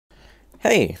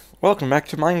Hey, welcome back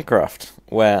to Minecraft,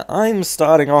 where I'm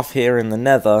starting off here in the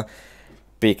Nether,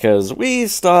 because we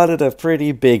started a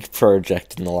pretty big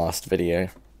project in the last video.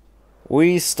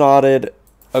 We started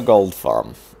a gold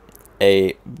farm.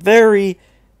 A very,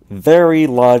 very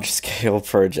large-scale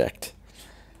project.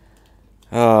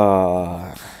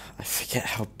 I forget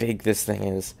how big this thing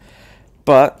is.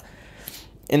 But,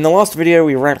 in the last video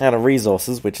we ran out of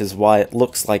resources, which is why it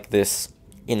looks like this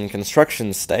in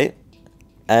construction state.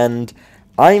 And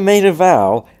I made a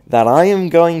vow that I am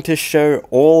going to show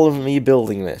all of me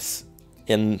building this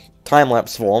in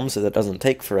time-lapse form so that it doesn't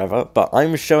take forever, but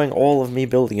I'm showing all of me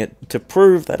building it to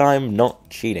prove that I'm not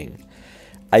cheating.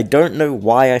 I don't know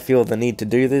why I feel the need to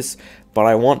do this, but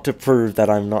I want to prove that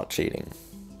I'm not cheating.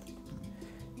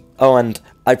 Oh, and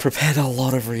I prepared a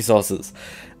lot of resources.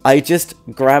 I just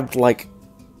grabbed, like,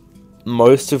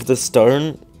 most of the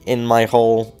stone in my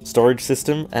whole storage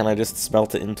system, and I just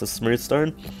smelt it into smooth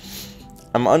stone.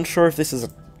 I'm unsure if this is...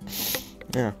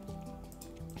 I'm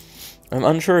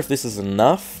unsure if this is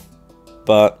enough,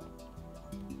 but...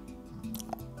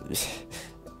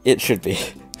 it should be.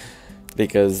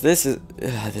 Because this is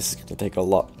gonna take a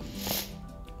lot.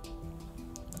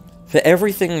 For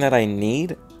everything that I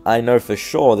need, I know for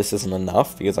sure this isn't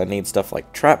enough, because I need stuff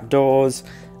like trapdoors,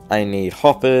 I need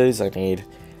hoppers, I need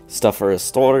stuff for a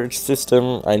storage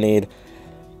system, I need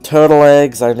turtle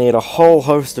eggs, I need a whole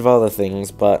host of other things,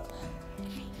 but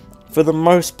for the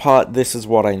most part, this is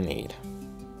what I need.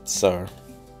 So,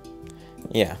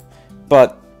 yeah.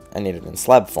 But I need it in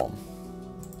slab form.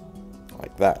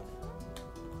 Like that.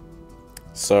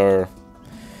 So,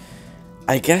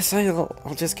 I guess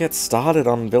I'll just get started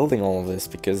on building all of this,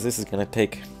 because this is going to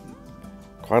take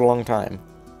quite a long time.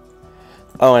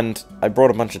 Oh, and I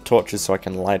brought a bunch of torches so I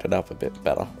can light it up a bit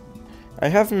better. I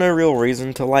have no real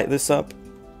reason to light this up,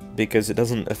 because it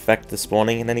doesn't affect the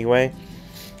spawning in any way.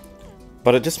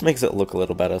 But it just makes it look a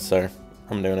little better, so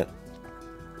I'm doing it.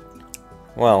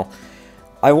 Well,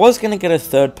 I was going to get a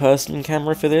third-person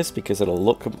camera for this, because it'll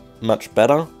look much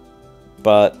better.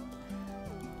 But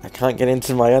I can't get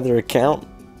into my other account,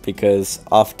 because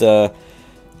after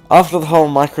the whole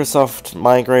Microsoft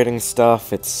migrating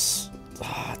stuff, it's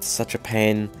such a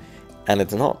pain. And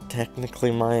it's not technically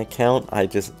my account, I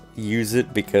just use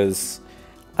it because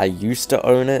I used to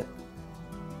own it.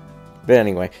 But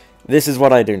anyway, this is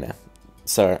what I do now.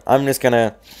 So, I'm just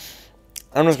gonna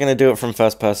do it from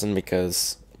first person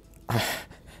because I'm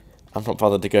not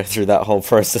bothered to go through that whole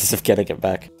process of getting it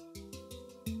back.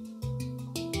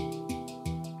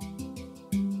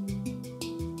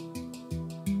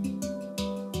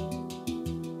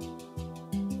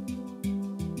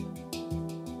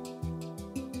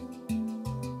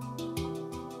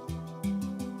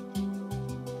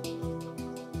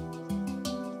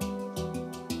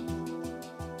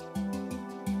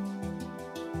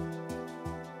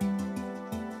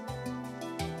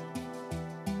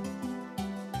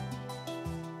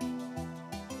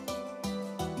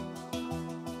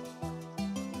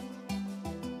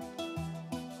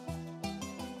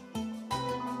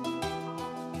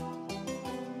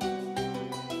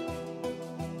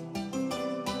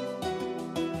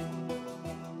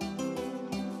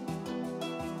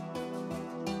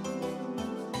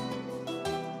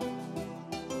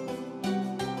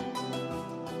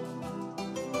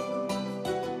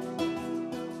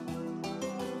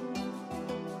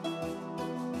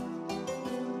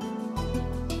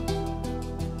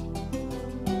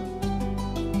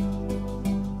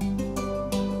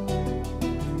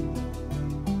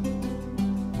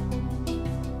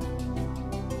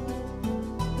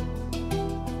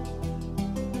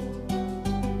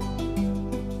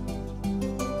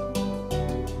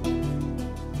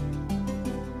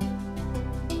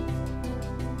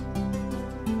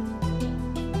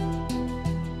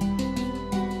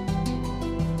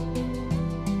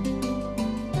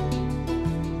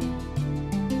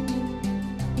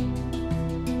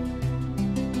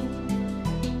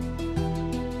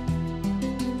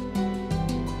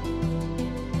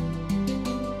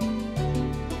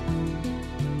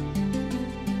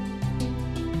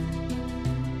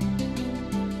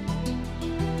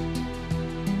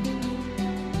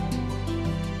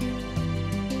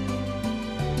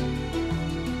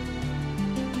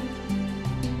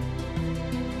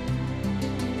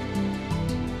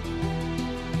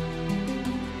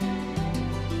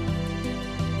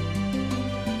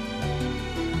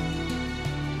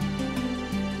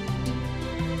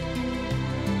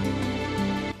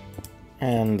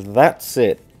 And that's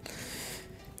it.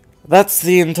 That's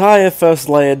the entire first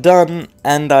layer done,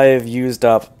 and I have used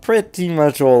up pretty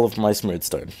much all of my smooth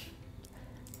stone.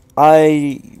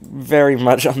 I very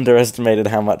much underestimated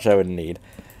how much I would need.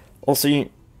 Also,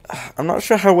 I'm not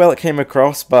sure how well it came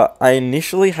across, but I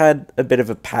initially had a bit of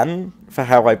a pattern for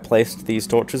how I placed these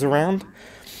torches around.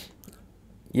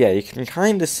 Yeah, you can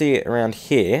kind of see it around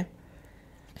here,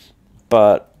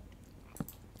 but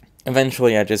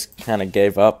eventually I just kind of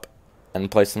gave up and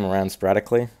placed them around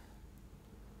sporadically.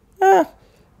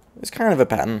 It's kind of a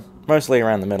pattern, mostly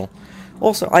around the middle.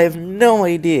 Also, I have no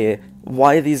idea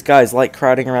why these guys like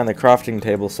crowding around the crafting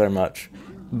table so much,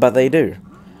 but they do.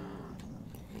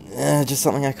 Just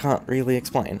something I can't really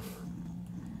explain.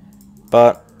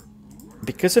 But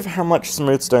because of how much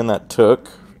smooth stone that took,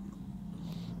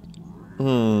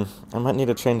 I might need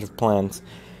a change of plans.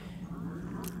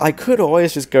 I could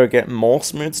always just go get more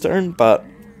smooth stone, but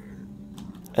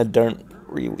I don't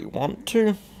really want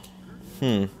to.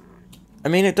 I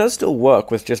mean, it does still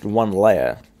work with just one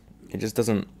layer. It just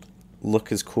doesn't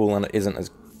look as cool and it isn't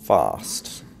as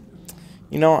fast.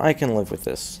 You know, I can live with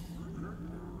this.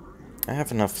 I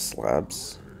have enough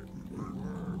slabs.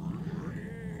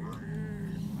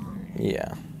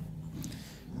 Yeah.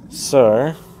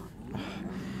 So,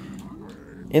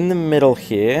 in the middle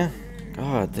here,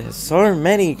 God, there's so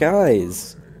many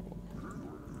guys.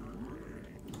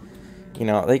 You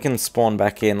know, they can spawn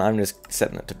back in. I'm just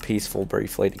setting it to peaceful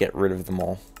briefly to get rid of them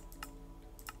all.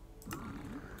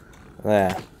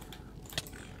 There.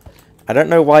 I don't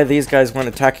know why these guys weren't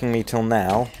attacking me till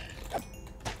now.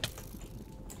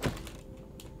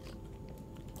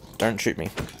 Don't shoot me.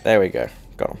 There we go.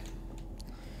 Got him.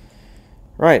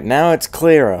 Right, now it's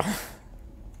clearer.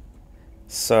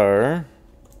 So,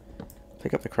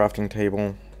 pick up the crafting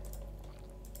table.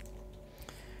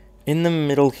 In the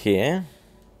middle here,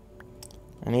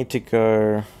 I need to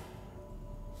go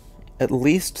at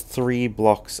least 3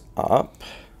 blocks up.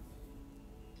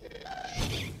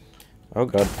 Oh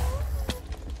god.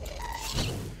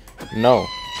 No.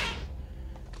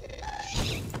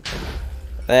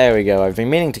 There we go. I've been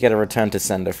meaning to get a return to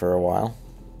sender for a while.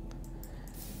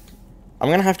 I'm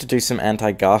gonna have to do some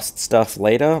anti-ghast stuff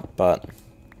later, but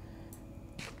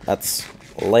that's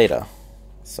later.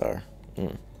 So,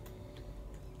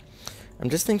 I'm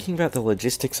just thinking about the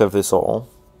logistics of this all.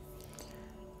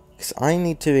 Because I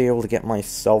need to be able to get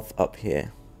myself up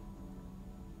here.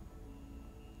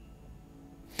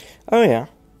 Oh yeah.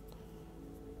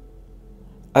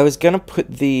 I was gonna put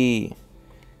the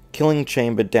killing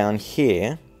chamber down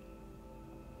here,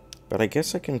 but I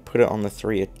guess I can put it on the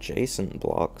 3 adjacent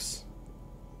blocks.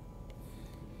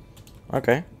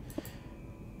 Okay.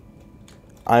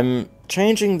 I'm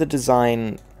changing the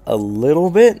design a little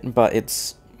bit, but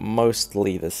it's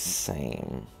mostly the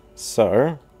same.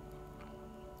 So,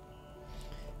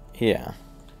 yeah.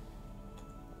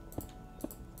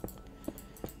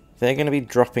 They're going to be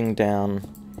dropping down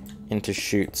into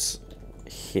chutes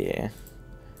here.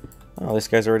 Oh, this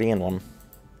guy's already in one.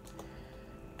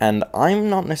 And I'm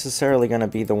not necessarily going to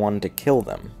be the one to kill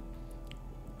them,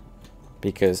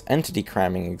 because entity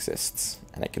cramming exists,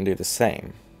 and it can do the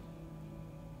same.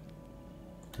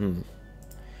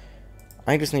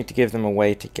 I just need to give them a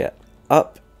way to get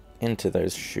up into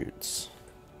those chutes.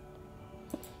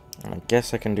 And I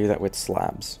guess I can do that with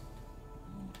slabs.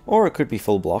 Or it could be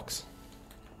full blocks.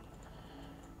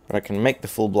 But I can make the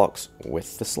full blocks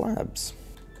with the slabs.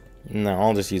 No,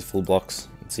 I'll just use full blocks.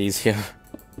 It's easier.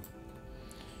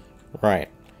 Right.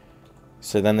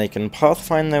 So then they can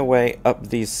pathfind their way up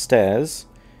these stairs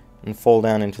and fall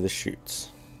down into the chutes.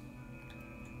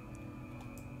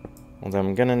 Although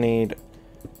I'm gonna need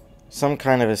some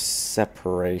kind of a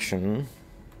separation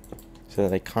so that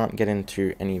they can't get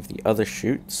into any of the other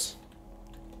chutes.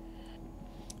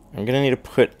 I'm gonna need to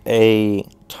put a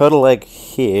turtle egg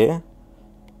here.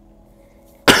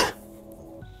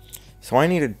 So I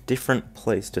need a different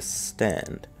place to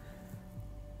stand.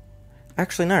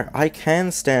 Actually, no, I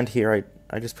can stand here.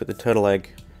 I just put the turtle egg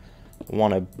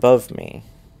one above me.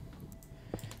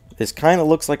 This kind of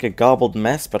looks like a garbled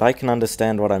mess, but I can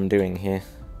understand what I'm doing here.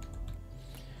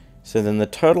 So then the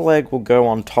turtle egg will go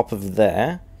on top of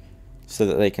there, so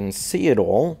that they can see it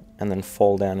all, and then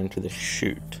fall down into the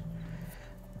chute.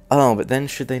 Oh, but then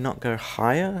should they not go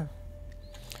higher?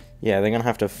 Yeah, they're going to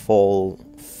have to fall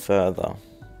further.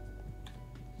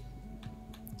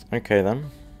 Okay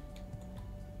then.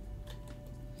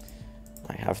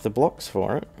 I have the blocks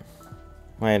for it.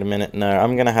 Wait a minute, no,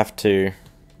 I'm gonna have to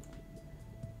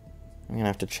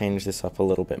change this up a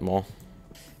little bit more.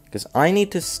 Because I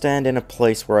need to stand in a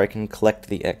place where I can collect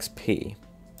the XP.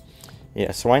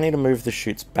 Yeah, so I need to move the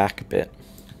chutes back a bit.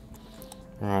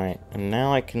 Right, and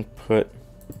now I can put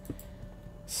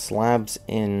slabs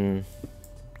in,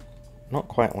 not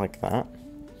quite like that.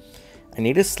 I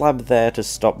need a slab there to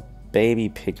stop baby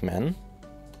pigmen.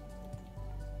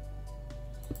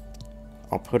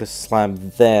 I'll put a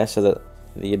slab there so that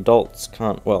the adults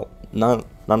can't, well, none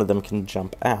of them can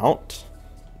jump out.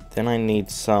 Then I need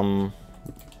some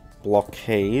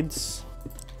blockades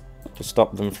to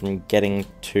stop them from getting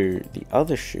to the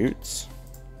other chutes.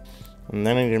 And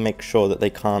then I need to make sure that they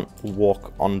can't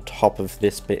walk on top of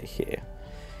this bit here.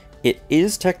 It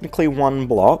is technically one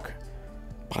block,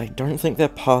 but I don't think their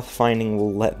pathfinding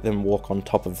will let them walk on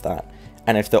top of that.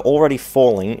 And if they're already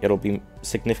falling, it'll be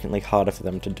significantly harder for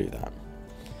them to do that.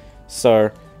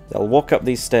 So, they'll walk up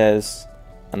these stairs,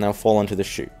 and they'll fall into the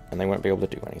chute, and they won't be able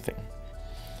to do anything.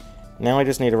 Now I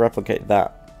just need to replicate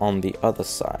that on the other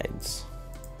sides.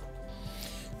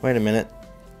 Wait a minute.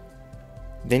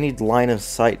 They need line of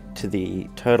sight to the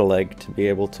turtle egg to be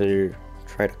able to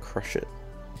try to crush it.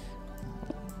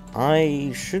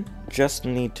 I should just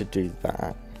need to do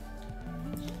that.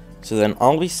 So then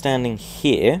I'll be standing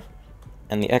here,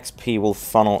 and the XP will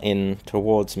funnel in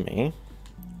towards me,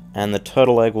 and the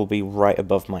turtle egg will be right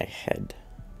above my head.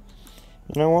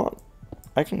 You know what?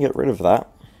 I can get rid of that.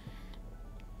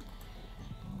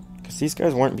 Because these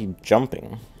guys won't be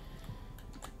jumping.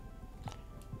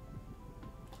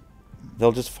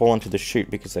 They'll just fall into the chute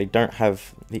because they don't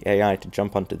have the AI to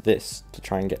jump onto this to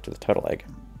try and get to the turtle egg.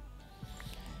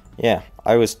 Yeah,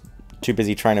 I was too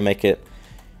busy trying to make it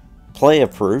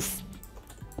player-proof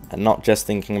and not just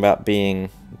thinking about being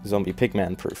zombie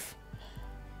pigman proof.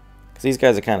 Because these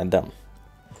guys are kind of dumb.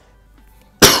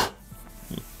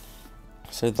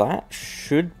 So that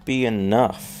should be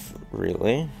enough,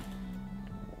 really.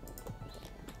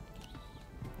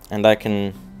 And I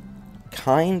can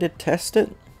kind of test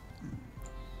it.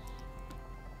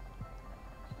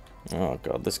 Oh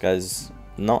god, this guy's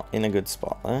not in a good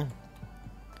spot there.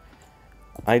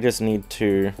 I just need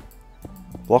to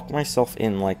block myself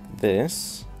in like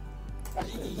this,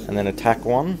 and then attack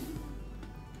one,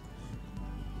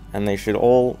 and they should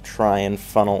all try and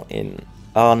funnel in.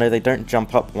 Oh no, they don't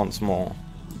jump up once more.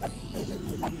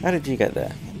 How did you get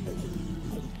there?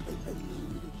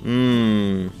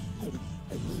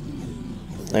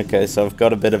 Okay, so I've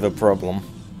got a bit of a problem.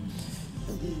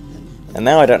 And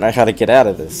now I don't know how to get out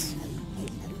of this.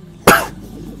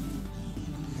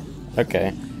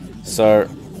 Okay, so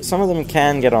some of them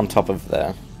can get on top of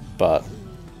there, but...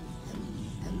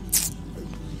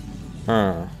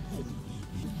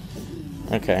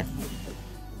 Okay.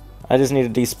 I just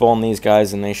need to despawn these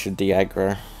guys and they should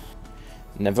de-aggro.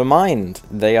 Never mind,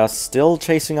 they are still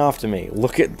chasing after me.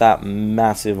 Look at that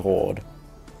massive horde.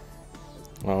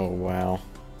 Oh, wow.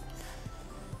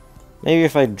 Maybe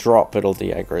if I drop, it'll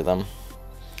de-aggro them.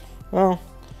 Well,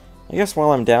 I guess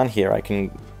while I'm down here, I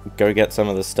can go get some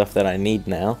of the stuff that I need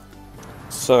now.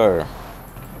 So,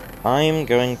 I'm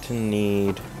going to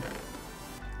need...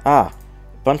 a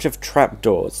bunch of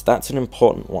trapdoors. That's an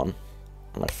important one.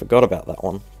 And I forgot about that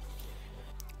one.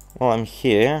 While I'm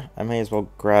here, I may as well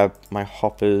grab my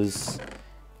hoppers,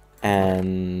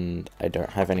 and I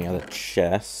don't have any other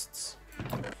chests.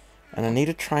 And I need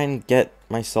to try and get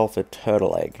myself a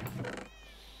turtle egg.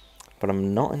 But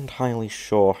I'm not entirely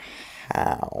sure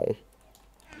how.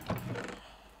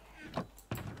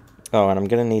 Oh, and I'm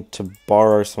gonna need to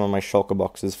borrow some of my shulker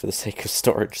boxes for the sake of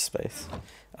storage space.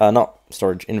 Not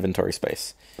storage, inventory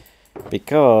space.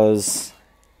 Because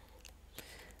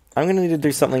I'm gonna need to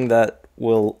do something that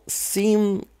will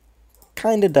seem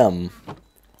kinda dumb.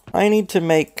 I need to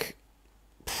make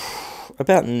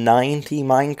about 90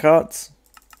 minecarts.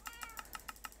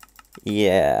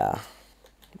 Yeah.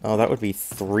 Oh, that would be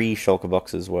 3 shulker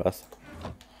boxes worth.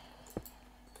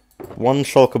 1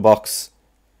 shulker box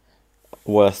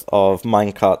worth of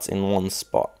minecarts in one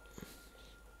spot.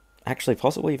 Actually,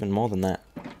 possibly even more than that.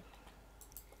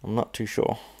 I'm not too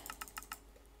sure.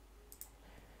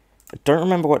 I don't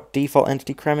remember what default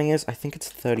entity cramming is. I think it's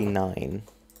 39.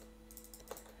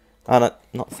 No,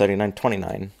 not 39,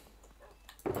 29.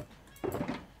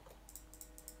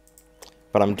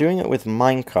 But I'm doing it with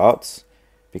minecarts,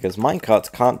 because minecarts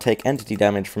can't take entity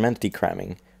damage from entity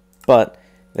cramming, but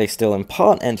they still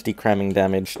impart entity cramming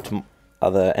damage to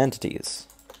other entities.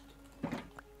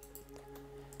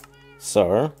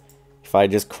 So, if I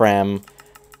just cram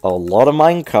a lot of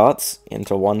minecarts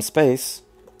into one space,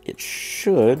 it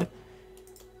should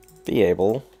be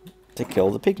able to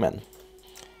kill the pigmen.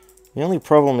 The only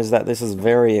problem is that this is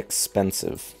very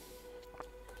expensive.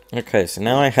 Okay, so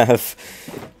now I have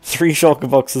 3 shulker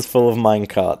boxes full of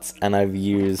minecarts, and I've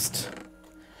used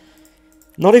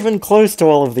not even close to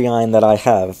all of the iron that I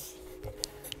have.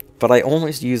 But I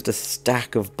almost used a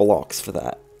stack of blocks for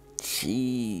that.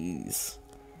 Jeez.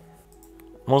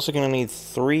 I'm also going to need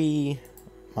 3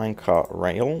 minecart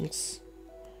rails,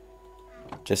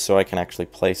 just so I can actually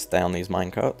place down these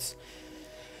minecarts.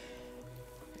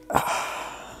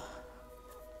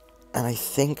 And I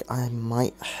think I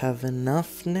might have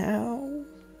enough now.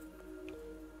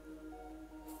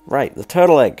 Right, the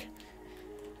turtle egg.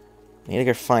 I need to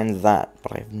go find that,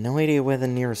 but I have no idea where the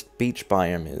nearest beach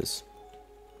biome is.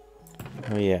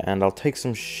 Oh yeah, and I'll take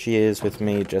some shears with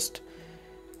me just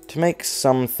to make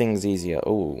some things easier.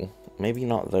 Oh, maybe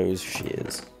not those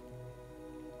shears.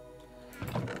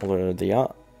 Although they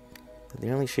are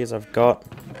the only shears I've got.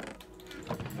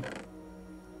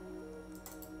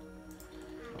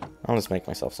 I'll just make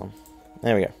myself some.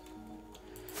 There we go.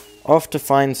 Off to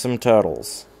find some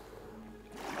turtles.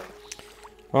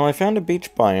 Well, I found a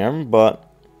beach biome, but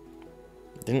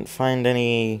didn't find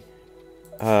any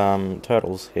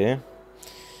turtles here.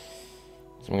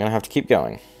 So I'm gonna have to keep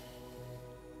going.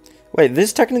 Wait,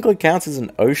 this technically counts as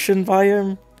an ocean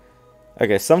biome?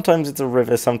 Okay, sometimes it's a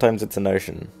river, sometimes it's an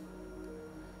ocean.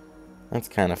 That's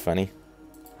kind of funny.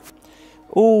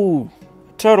 Ooh,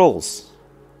 turtles!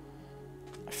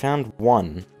 I found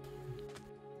one.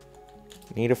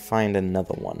 Need to find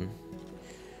another one.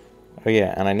 Oh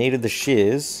yeah, and I needed the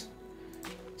shears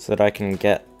so that I can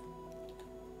get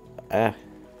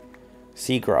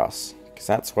seagrass, because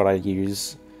that's what I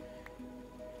use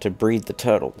to breed the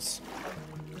turtles,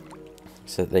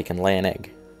 so that they can lay an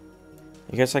egg.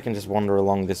 I guess I can just wander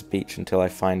along this beach until I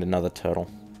find another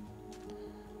turtle.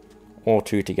 Or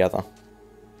two together.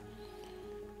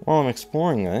 While I'm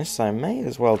exploring this, I may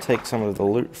as well take some of the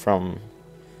loot from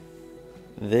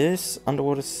this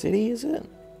underwater city, is it?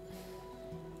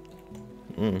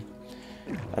 I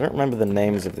don't remember the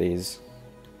names of these.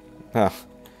 Ah,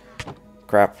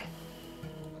 crap.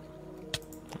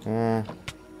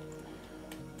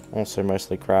 Also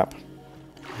mostly crap.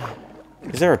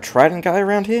 Is there a trident guy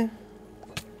around here?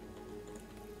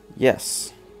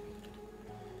 Yes.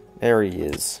 There he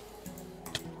is.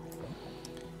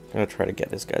 I'm gonna try to get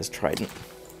this guy's trident.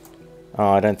 Oh,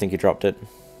 I don't think he dropped it.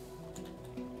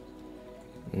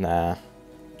 Nah.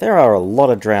 There are a lot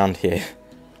of drowned here.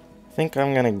 I think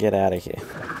I'm gonna get out of here.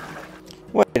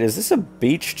 Wait, is this a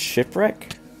beached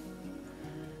shipwreck?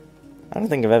 I don't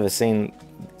think I've ever seen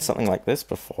something like this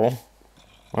before.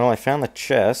 Well, I found the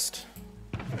chest.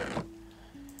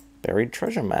 Buried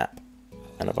treasure map.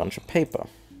 And a bunch of paper.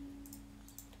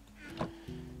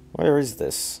 Where is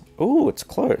this? Ooh, it's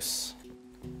close.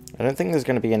 I don't think there's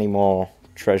going to be any more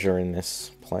treasure in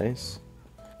this place.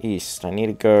 East. I need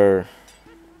to go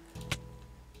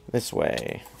this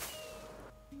way.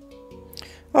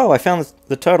 Oh, I found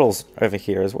the turtles over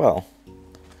here as well.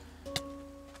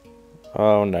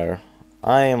 Oh no.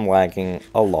 I am lagging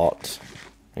a lot.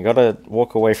 I gotta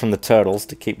walk away from the turtles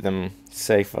to keep them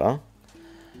safer.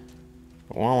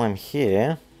 But while I'm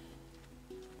here,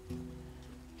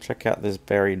 check out this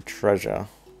buried treasure.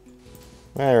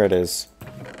 There it is.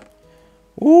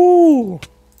 Ooh!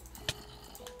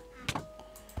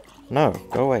 No,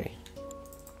 go away.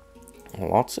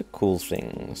 Lots of cool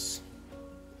things.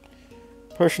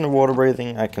 Potion of water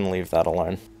breathing, I can leave that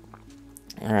alone.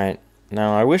 Alright,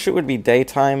 now I wish it would be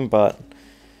daytime, but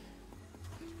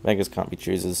beggars can't be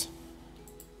choosers.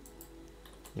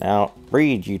 Now,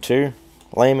 breed, you two.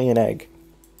 Lay me an egg.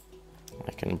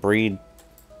 I can breed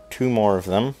 2 more of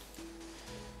them.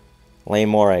 Lay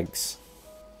more eggs.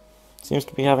 Seems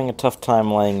to be having a tough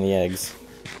time laying the eggs.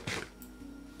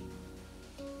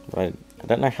 But I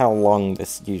don't know how long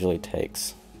this usually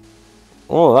takes.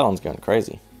 Oh, that one's going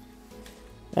crazy.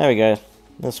 There we go.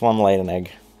 This one laid an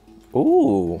egg.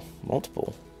 Ooh,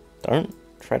 multiple. Don't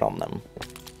tread on them.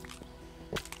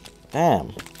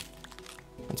 Damn.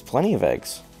 That's plenty of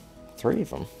eggs. 3 of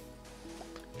them.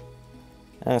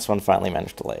 And this one finally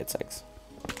managed to lay its eggs.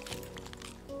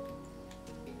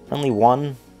 Only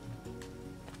 1?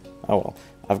 Oh well.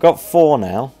 I've got 4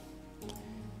 now.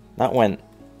 That went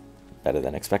better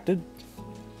than expected.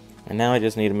 And now I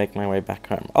just need to make my way back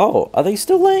home. Oh, are they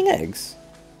still laying eggs?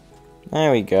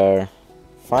 There we go.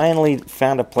 Finally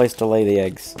found a place to lay the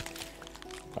eggs.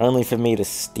 Only for me to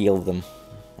steal them.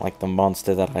 Like the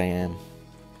monster that I am.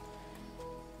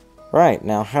 Right,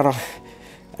 now how do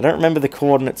I don't remember the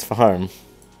coordinates for home.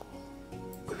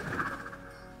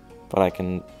 But I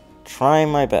can try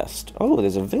my best. Oh,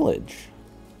 there's a village.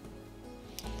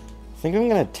 I think I'm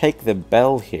going to take the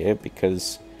bell here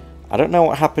because I don't know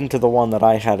what happened to the one that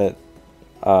I had at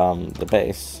the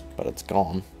base, but it's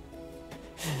gone.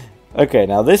 Okay,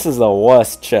 now this is the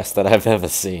worst chest that I've ever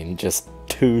seen. Just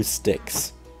 2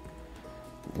 sticks.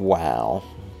 Wow.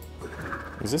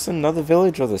 Is this another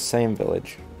village or the same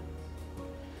village?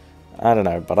 I don't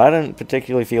know, but I don't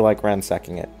particularly feel like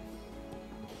ransacking it.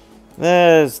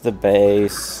 There's the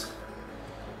base.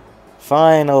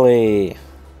 Finally!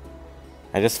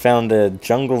 I just found a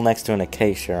jungle next to an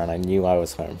acacia and I knew I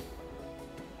was home.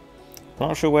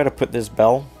 Not sure where to put this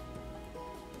bell.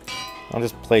 I'll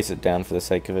just place it down for the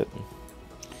sake of it.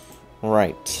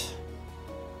 Right.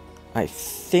 I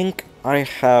think I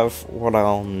have what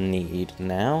I'll need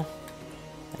now.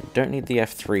 I don't need the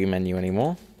F3 menu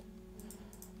anymore.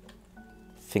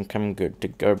 Think I'm good to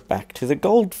go back to the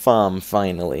gold farm,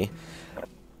 finally.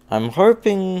 I'm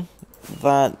hoping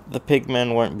that the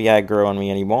pigmen won't be aggro on me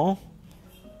anymore.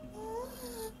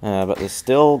 But there's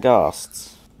still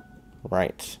ghasts.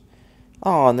 Right.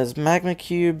 Oh, and there's magma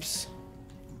cubes.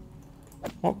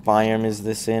 What biome is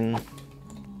this in?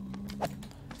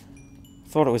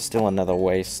 Thought it was still another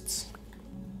wastes.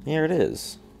 Here it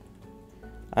is.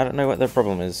 I don't know what their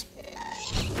problem is.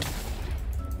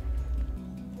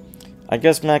 I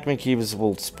guess magma cubes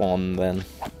will spawn then.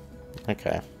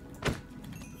 Okay.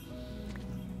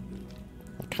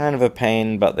 Kind of a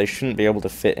pain, but they shouldn't be able to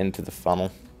fit into the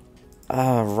funnel.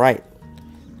 Right.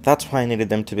 That's why I needed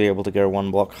them to be able to go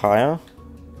one block higher.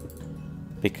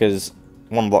 Because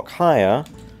one block higher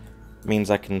means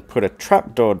I can put a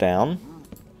trapdoor down,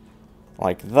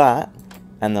 like that,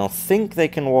 and they'll think they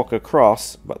can walk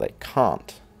across, but they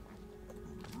can't.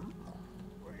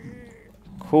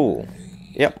 Cool.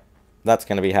 Yep. That's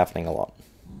going to be happening a lot.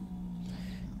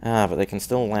 But they can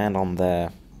still land on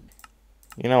there.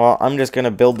 You know what, I'm just going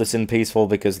to build this in peaceful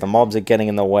because the mobs are getting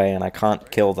in the way and I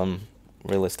can't kill them,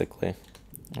 realistically.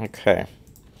 Okay.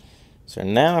 So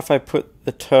now if I put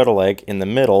the turtle egg in the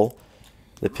middle,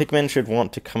 the pigmen should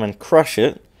want to come and crush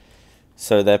it.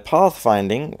 So their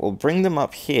pathfinding will bring them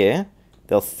up here,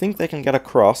 they'll think they can get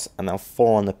across, and they'll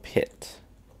fall in the pit.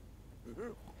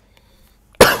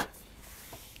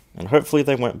 And hopefully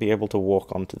they won't be able to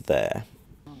walk onto there.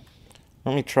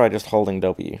 Let me try just holding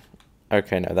W.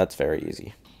 Okay, no, that's very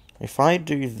easy. If I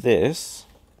do this,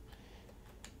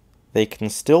 they can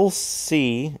still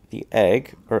see the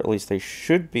egg, or at least they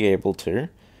should be able to,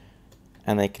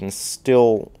 and they can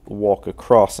still walk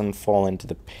across and fall into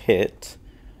the pit,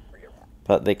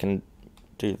 but they can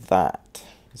do that.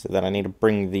 So then I need to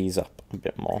bring these up a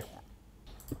bit more.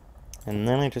 And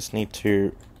then I just need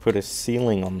to put a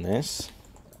ceiling on this,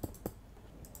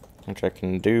 which I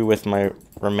can do with my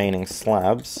remaining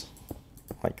slabs,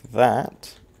 like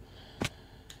that.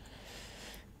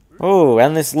 Oh,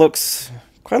 and this looks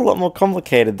quite a lot more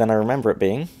complicated than I remember it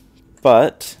being,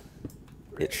 but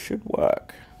it should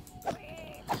work.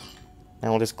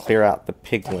 Now I'll just clear out the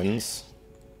piglins,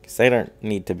 because they don't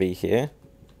need to be here.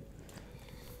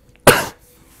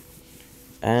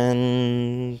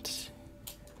 And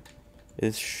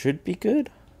this should be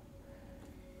good.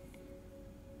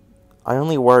 I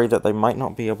only worry that they might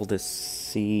not be able to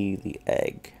see the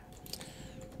egg.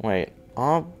 Wait,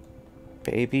 are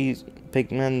baby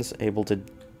pigmens able to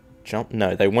jump?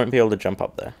 No, they won't be able to jump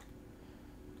up there.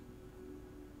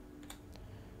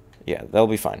 Yeah, they'll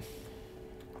be fine.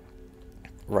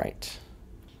 Right.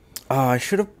 Oh, I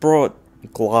should have brought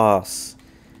glass.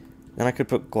 Then I could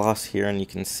put glass here and you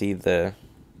can see the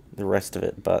rest of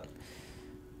it, but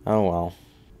oh well.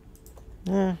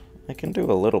 Yeah, I can do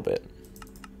a little bit.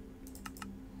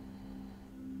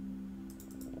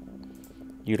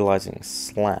 Utilizing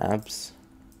slabs.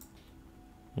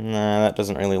 Nah, that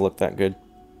doesn't really look that good.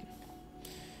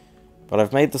 But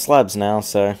I've made the slabs now,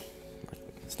 so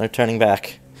there's no turning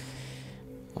back.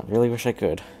 I really wish I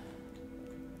could.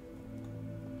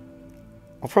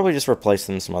 I'll probably just replace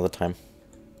them some other time.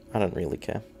 I don't really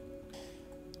care.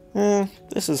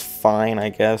 This is fine, I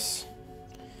guess.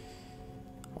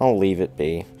 I'll leave it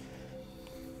be.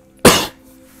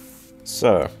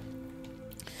 So,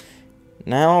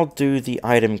 now I'll do the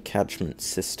item catchment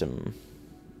system.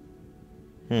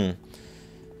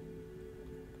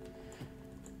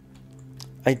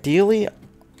 Ideally,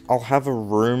 I'll have a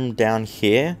room down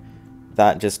here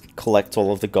that just collects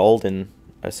all of the gold in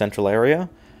a central area,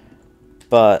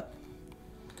 but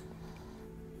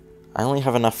I only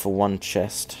have enough for one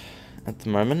chest at the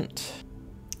moment.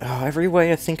 Oh, every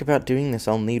way I think about doing this,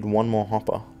 I'll need one more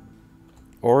hopper.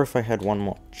 Or if I had one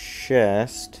more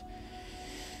chest,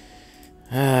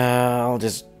 I'll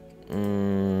just...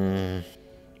 Wait,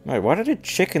 why did a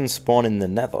chicken spawn in the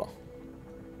nether?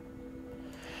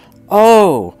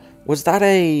 Oh! Was that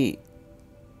a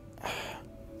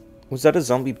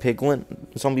zombie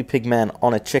pigman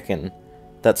on a chicken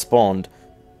that spawned,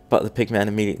 but the pigman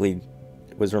immediately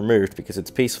was removed because it's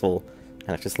peaceful, and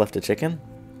it just left a chicken?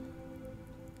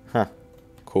 Huh.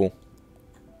 Cool.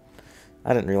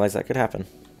 I didn't realize that could happen.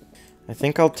 I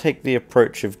think I'll take the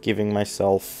approach of giving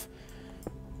myself...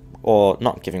 Or,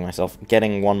 not giving myself,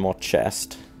 getting one more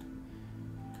chest.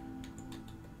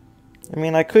 I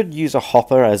mean, I could use a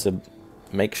hopper as a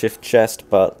makeshift chest,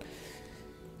 but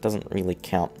it doesn't really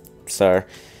count. So,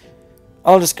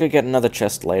 I'll just go get another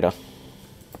chest later.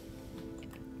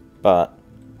 But,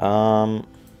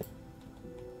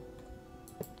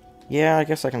 yeah, I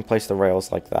guess I can place the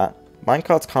rails like that.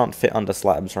 Minecarts can't fit under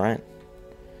slabs, right?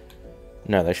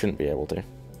 No, they shouldn't be able to.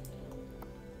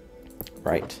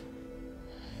 Right.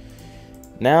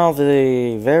 Now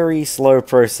the very slow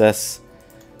process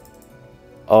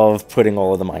of putting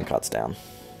all of the minecarts down.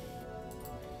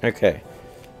 Okay.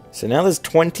 So now there's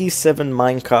 27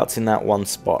 minecarts in that one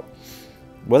spot.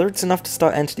 Whether it's enough to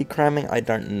start entity cramming, I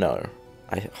don't know.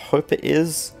 I hope it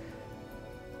is,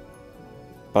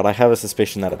 but I have a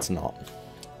suspicion that it's not.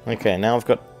 Okay, now I've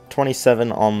got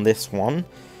 27 on this one.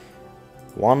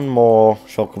 One more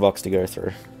shulker box to go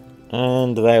through.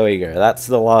 And there we go. That's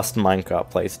the last minecart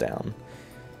placed down.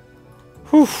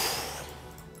 Whew.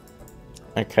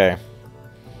 Okay.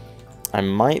 I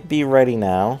might be ready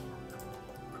now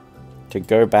to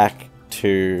go back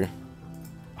to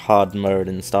hard mode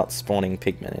and start spawning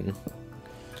pigmen in.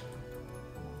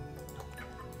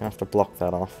 I have to block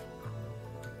that off.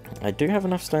 I do have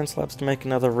enough stone slabs to make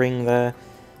another ring there,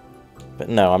 but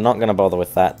no, I'm not going to bother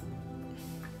with that.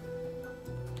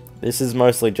 This is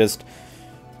mostly just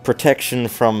protection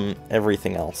from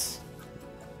everything else.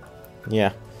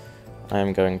 Yeah,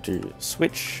 I'm going to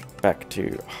switch back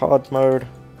to hard mode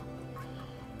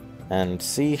and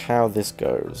see how this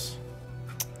goes.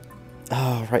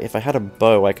 Oh, right, if I had a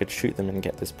bow, I could shoot them and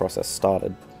get this process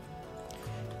started.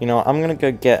 You know, I'm going to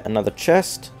go get another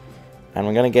chest, and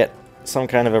we're going to get some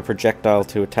kind of a projectile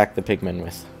to attack the pigmen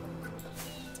with.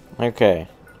 Okay,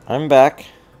 I'm back.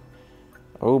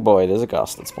 Oh boy, there's a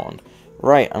ghast that spawned.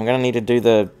 Right, I'm going to need to do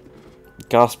the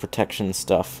ghast protection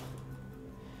stuff.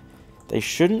 They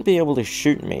shouldn't be able to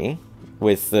shoot me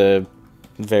with the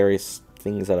various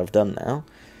things that I've done now.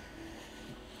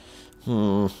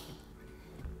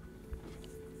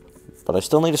 But I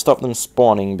still need to stop them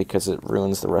spawning because it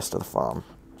ruins the rest of the farm.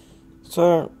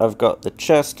 So, I've got the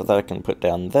chest that I can put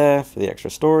down there for the extra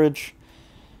storage.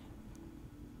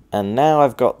 And now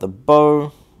I've got the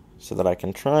bow so that I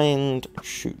can try and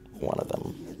shoot one of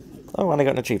them. Oh, and I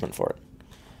got an achievement for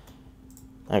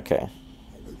it. Okay.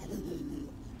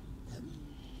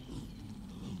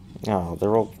 Oh,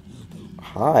 they're all...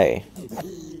 Hi.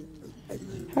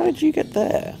 How did you get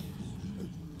there?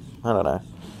 I don't know.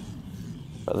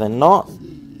 But they're not...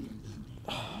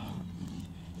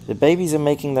 The babies are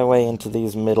making their way into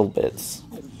these middle bits.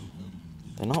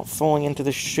 They're not falling into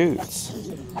the chutes.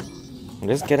 I'm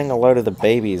just getting a load of the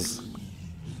babies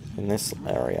in this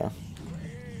area.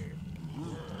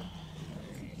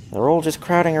 They're all just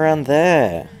crowding around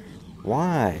there.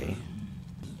 Why?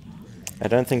 I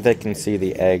don't think they can see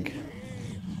the egg.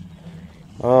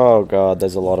 Oh god,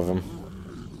 there's a lot of them.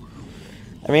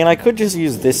 I mean, I could just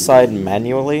use this side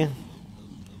manually,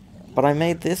 but I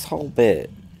made this whole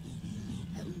bit.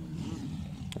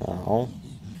 Oh.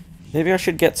 Maybe I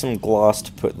should get some glass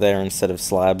to put there instead of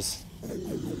slabs.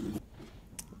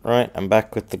 Right, I'm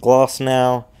back with the glass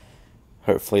now.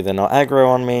 Hopefully they're not aggro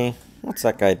on me. What's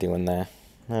that guy doing there?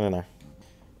 I don't know.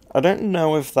 I don't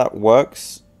know if that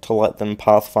works to let them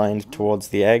pathfind towards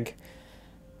the egg.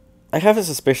 I have a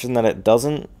suspicion that it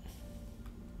doesn't.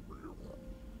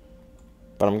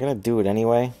 But I'm gonna do it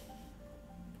anyway.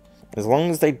 As long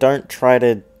as they don't try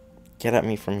to get at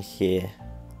me from here.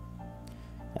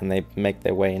 And they make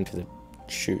their way into the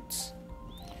chutes.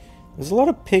 There's a lot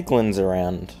of piglins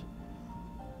around.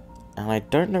 And I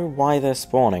don't know why they're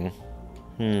spawning.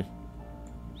 I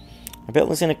built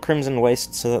this in a crimson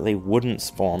waste so that they wouldn't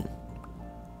spawn.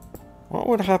 What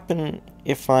would happen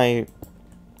if I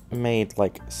made,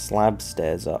 like, slab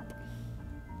stairs up?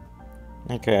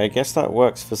 Okay, I guess that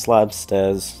works for slab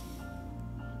stairs.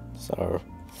 So,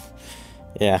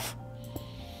 yeah.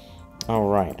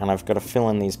 Alright, and I've got to fill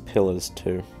in these pillars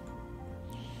too.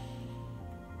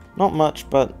 Not much,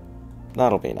 but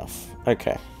that'll be enough.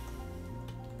 Okay.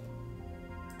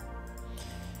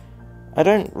 I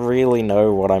don't really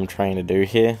know what I'm trying to do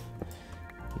here.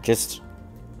 Just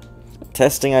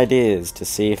testing ideas to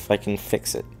see if I can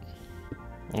fix it.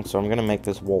 And so I'm going to make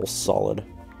this wall solid.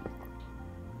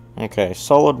 Okay,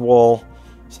 solid wall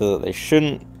so that they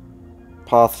shouldn't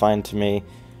pathfind to me.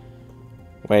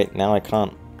 Wait, now I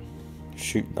can't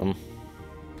shoot them.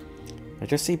 I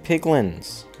just see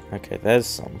piglins. Okay, there's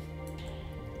some.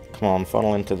 Come on,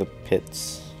 funnel into the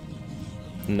pits.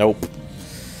 Nope.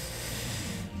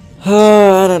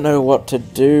 I don't know what to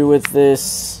do with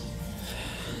this.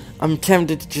 I'm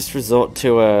tempted to just resort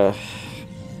to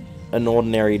an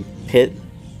ordinary pit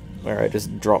where I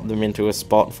just drop them into a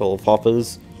spot full of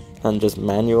hoppers and just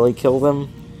manually kill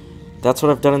them. That's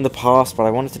what I've done in the past, but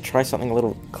I wanted to try something a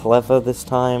little clever this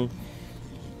time.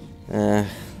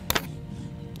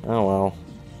 Oh well.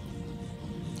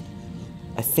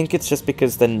 I think it's just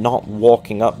because they're not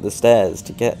walking up the stairs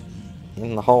to get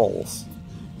in the holes.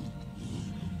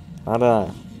 I don't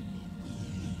know.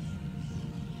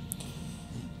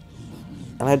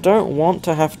 And I don't want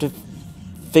to have to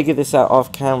figure this out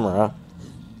off camera,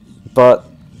 but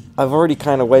I've already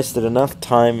kind of wasted enough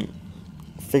time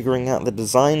figuring out the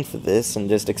design for this and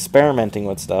just experimenting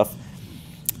with stuff.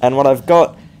 And what I've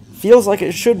got feels like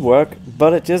it should work,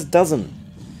 but it just doesn't.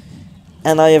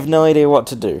 And I have no idea what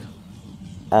to do.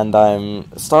 And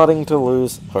I'm starting to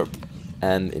lose hope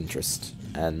and interest.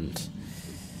 And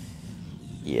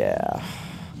yeah,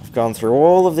 I've gone through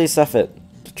all of this effort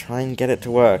to try and get it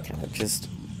to work, and it just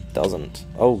doesn't.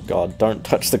 Oh god, don't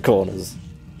touch the corners.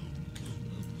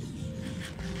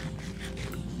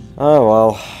 Oh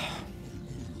well.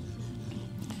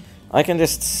 I can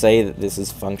just say that this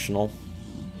is functional.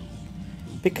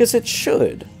 Because it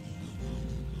should.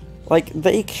 Like,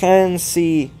 they can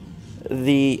see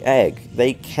the egg.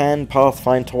 They can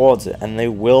pathfind towards it, and they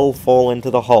will fall into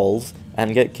the holes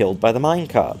and get killed by the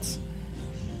minecarts.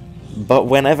 But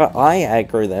whenever I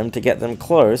aggro them to get them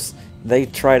close, they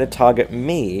try to target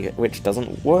me, which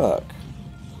doesn't work.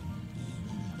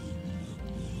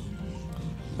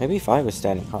 Maybe if I was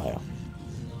standing higher.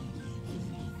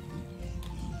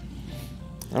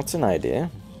 That's an idea.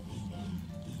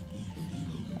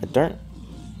 I don't...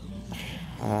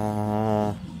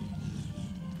 Oh,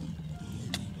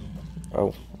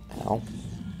 ow.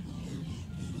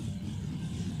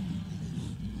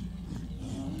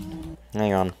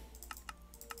 Hang on.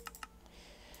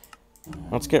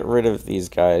 Let's get rid of these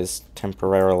guys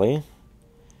temporarily,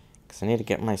 because I need to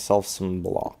get myself some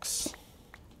blocks.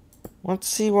 Let's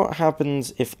see what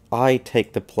happens if I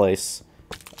take the place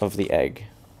of the egg.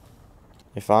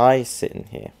 If I sit in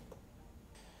here.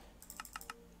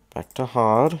 Back to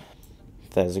hard.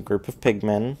 There's a group of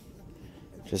pigmen.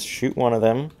 Just shoot one of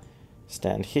them.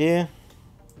 Stand here.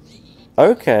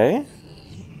 Okay.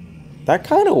 That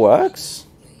kind of works.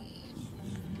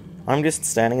 I'm just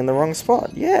standing in the wrong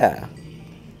spot. Yeah.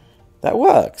 That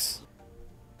works.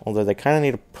 Although they kind of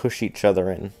need to push each other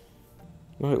in.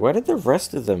 Wait, where did the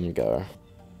rest of them go?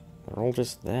 They're all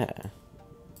just there.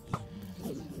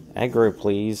 Aggro,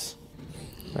 please.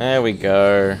 There we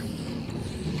go.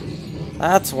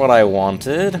 That's what I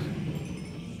wanted.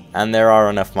 And there are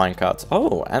enough minecarts.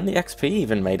 Oh, and the XP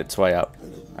even made its way up.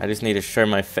 I just need to show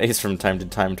my face from time to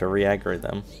time to re-aggro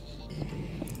them.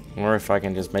 Or if I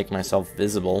can just make myself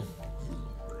visible.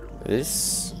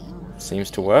 This seems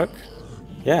to work.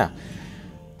 Yeah.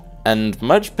 And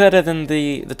much better than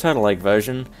the turtle egg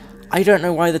version. I don't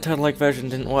know why the turtle egg version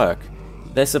didn't work.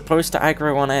 They're supposed to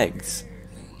aggro on eggs.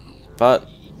 But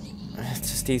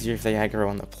it's just easier if they aggro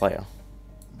on the player.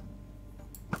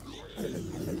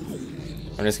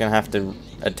 I'm just gonna have to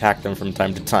attack them from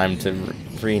time to time to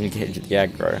re-engage the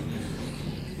aggro.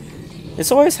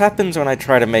 This always happens when I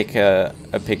try to make a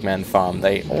pigman farm.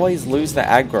 They always lose their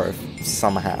aggro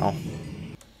somehow.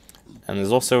 And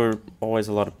there's also always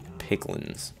a lot of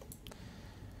piglins.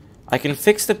 I can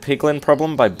fix the piglin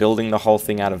problem by building the whole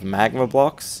thing out of magma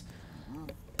blocks,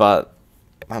 but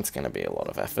that's gonna be a lot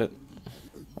of effort.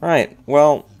 Right,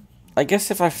 well, I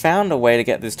guess if I found a way to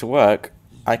get this to work,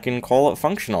 I can call it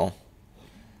functional.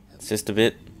 It's just a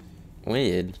bit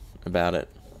weird about it.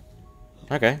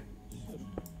 Okay.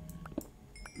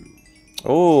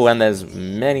 Oh, and there's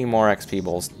many more XP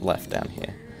balls left down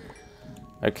here.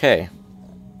 Okay.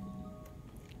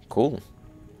 Cool.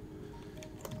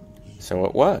 So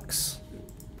it works.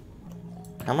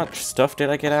 How much stuff did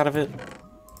I get out of it?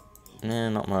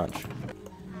 Not much.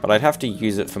 But I'd have to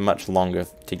use it for much longer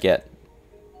to get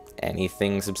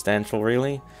anything substantial,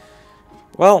 really.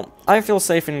 Well, I feel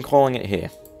safe in calling it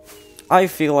here. I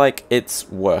feel like it's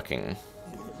working.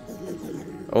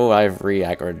 Oh, I've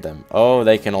re-aggroed them. Oh,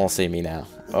 they can all see me now.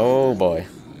 Oh boy.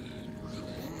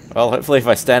 Well, hopefully if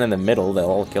I stand in the middle, they'll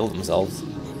all kill themselves.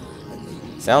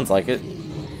 Sounds like it.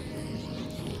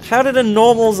 How did a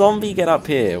normal zombie get up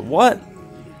here? What?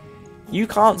 You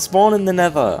can't spawn in the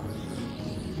nether.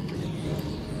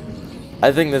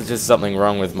 I think there's just something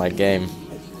wrong with my game.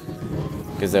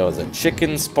 Because there was a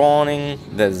chicken spawning,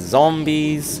 there's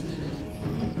zombies,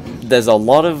 there's a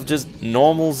lot of just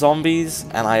normal zombies,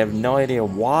 and I have no idea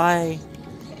why.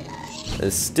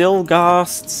 There's still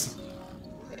ghasts.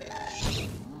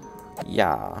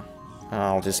 Yeah,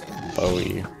 I'll just bow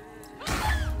you.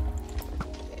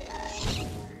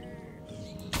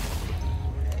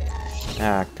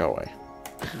 Ah, go away.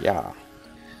 Yeah.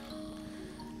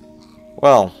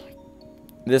 Well,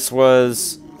 this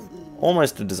was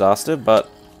almost a disaster, but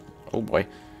oh boy,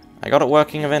 I got it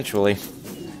working eventually.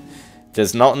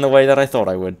 Just not in the way that I thought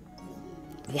I would.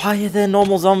 Why are there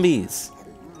normal zombies?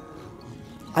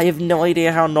 I have no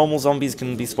idea how normal zombies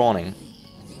can be spawning.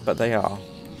 But they are.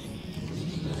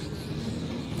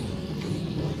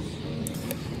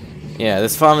 Yeah,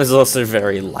 this farm is also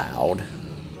very loud.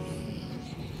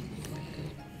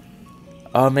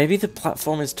 Oh, maybe the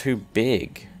platform is too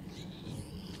big.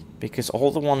 Because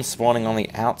all the ones spawning on the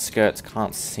outskirts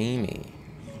can't see me.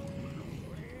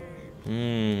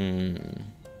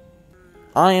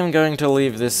 I am going to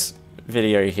leave this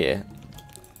video here.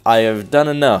 I have done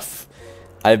enough.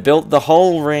 I built the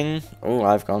whole ring. Oh,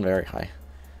 I've gone very high.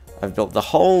 I've built the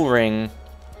whole ring.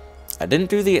 I didn't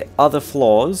do the other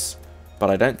floors, but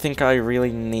I don't think I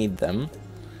really need them.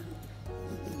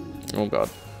 Oh god.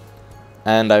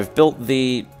 And I've built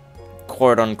the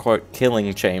quote-unquote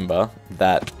killing chamber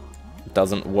that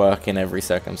doesn't work in every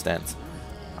circumstance.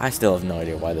 I still have no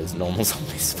idea why there's normal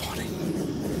zombies spawning.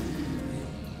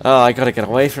 Oh, I gotta get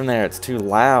away from there, it's too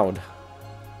loud.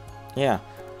 Yeah.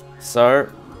 So,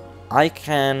 I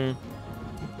can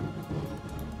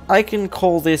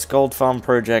call this gold farm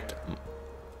project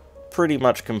pretty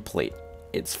much complete.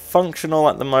 It's functional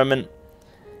at the moment.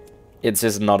 It's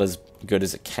just not as good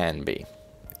as it can be.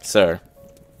 So,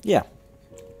 yeah.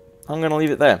 I'm gonna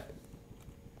leave it there.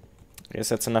 I guess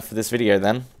that's enough for this video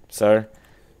then. So,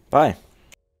 bye.